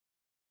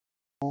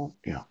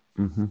Yeah.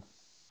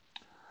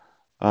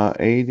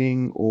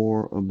 Aiding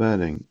or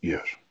abetting?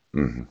 Yes.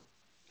 hmm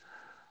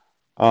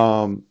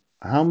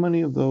how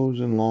many of those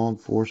in law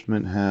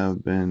enforcement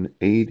have been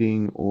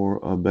aiding or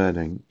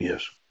abetting?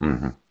 Yes.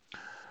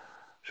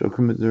 Shall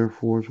commit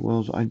therefore as well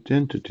as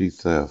identity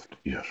theft?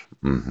 Yes.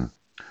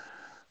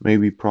 May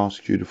be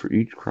prosecuted for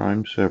each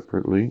crime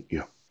separately?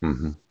 Yeah.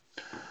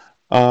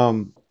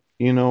 Um,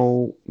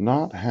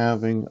 not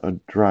having a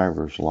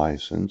driver's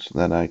license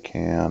that I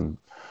can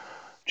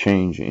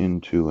change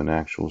into an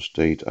actual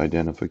state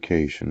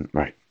identification.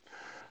 Right.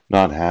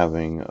 Not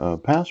having a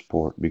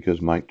passport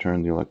because Mike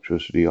turned the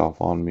electricity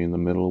off on me in the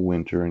middle of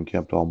winter and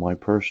kept all my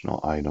personal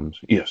items.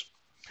 Yes.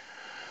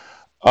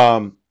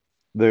 Um,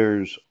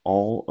 there's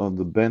all of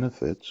the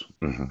benefits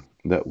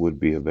that would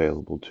be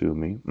available to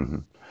me.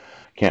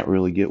 Can't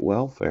really get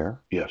welfare.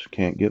 Yes.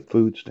 Can't get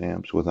food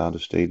stamps without a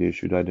state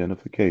issued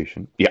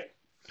identification. Yeah.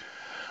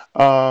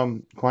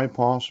 Quite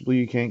possibly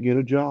you can't get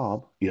a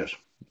job. Yes.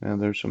 And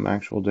there's some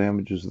actual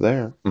damages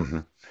there.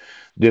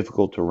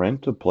 Difficult to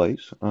rent a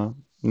place.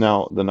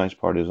 Now, the nice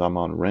part is I'm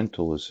on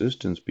rental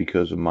assistance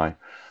because of my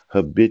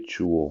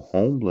habitual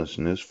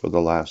homelessness for the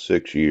last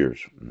 6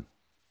 years.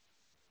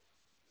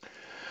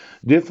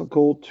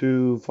 Difficult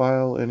to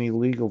file any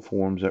legal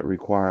forms that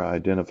require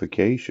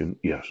identification.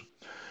 Yes.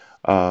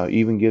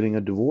 Even getting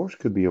a divorce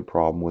could be a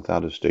problem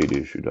without a state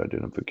issued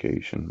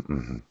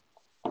identification.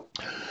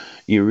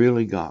 You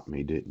really got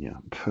me, didn't you?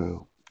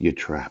 Pooh, you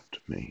trapped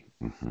me.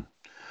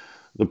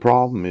 The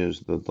problem is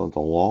that the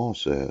law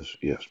says,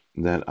 yes,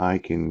 that I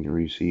can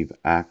receive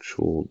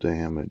actual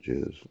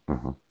damages.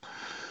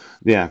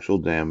 The actual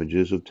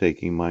damages of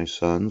taking my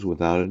sons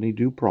without any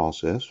due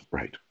process.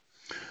 Right.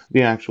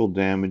 The actual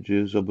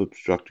damages of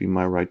obstructing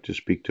my right to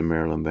speak to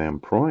Marilyn Van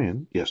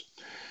Proyen. Yes.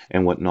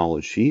 And what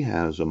knowledge she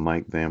has of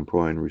Mike Van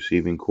Proyen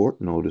receiving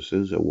court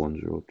notices at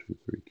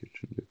 1023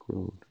 Kitchen Dick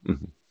Road.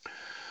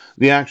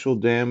 The actual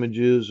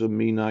damages of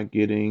me not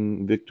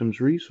getting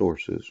victims'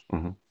 resources,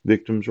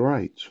 victims'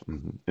 rights,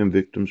 and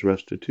victims'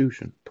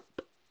 restitution.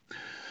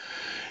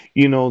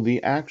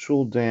 The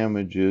actual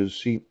damages,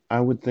 see, I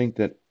would think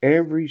that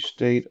every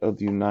state of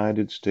the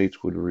United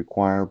States would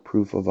require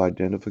proof of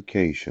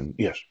identification,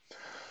 yes,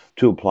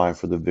 to apply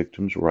for the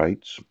victim's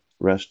rights,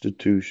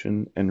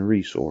 restitution, and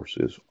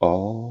resources.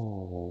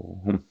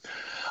 Oh,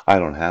 I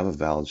don't have a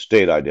valid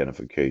state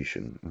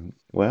identification.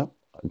 Well,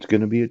 it's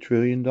going to be $1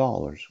 trillion.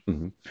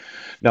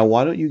 Now,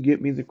 why don't you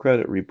get me the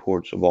credit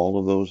reports of all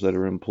of those that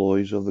are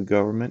employees of the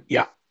government?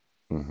 Yeah.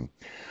 hmm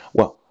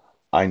Well,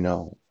 I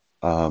know.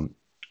 Um,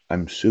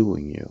 I'm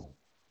suing you.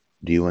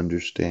 Do you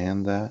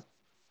understand that?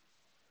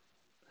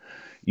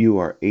 You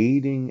are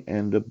aiding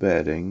and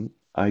abetting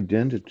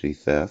identity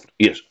theft.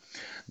 Yes.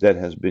 That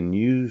has been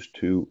used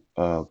to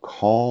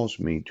cause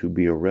me to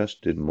be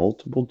arrested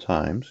multiple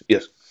times.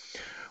 Yes.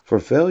 For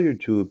failure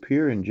to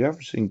appear in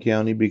Jefferson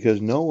County because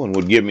no one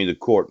would give me the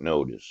court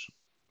notice.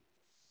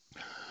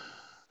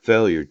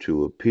 Failure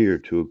to appear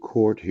to a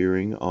court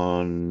hearing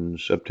on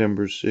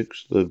September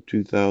 6th of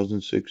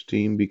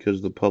 2016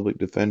 because the public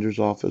defender's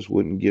office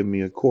wouldn't give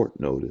me a court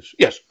notice.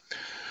 Yes,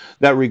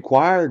 that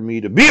required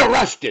me to be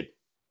arrested.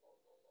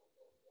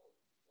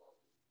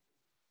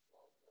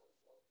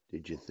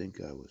 Did you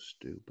think I was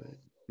stupid?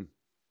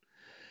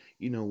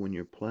 When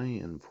you're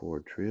playing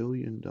for $1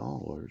 trillion,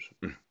 $1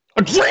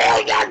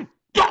 trillion,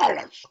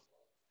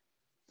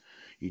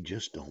 you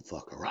just don't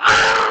fuck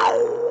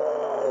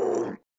around.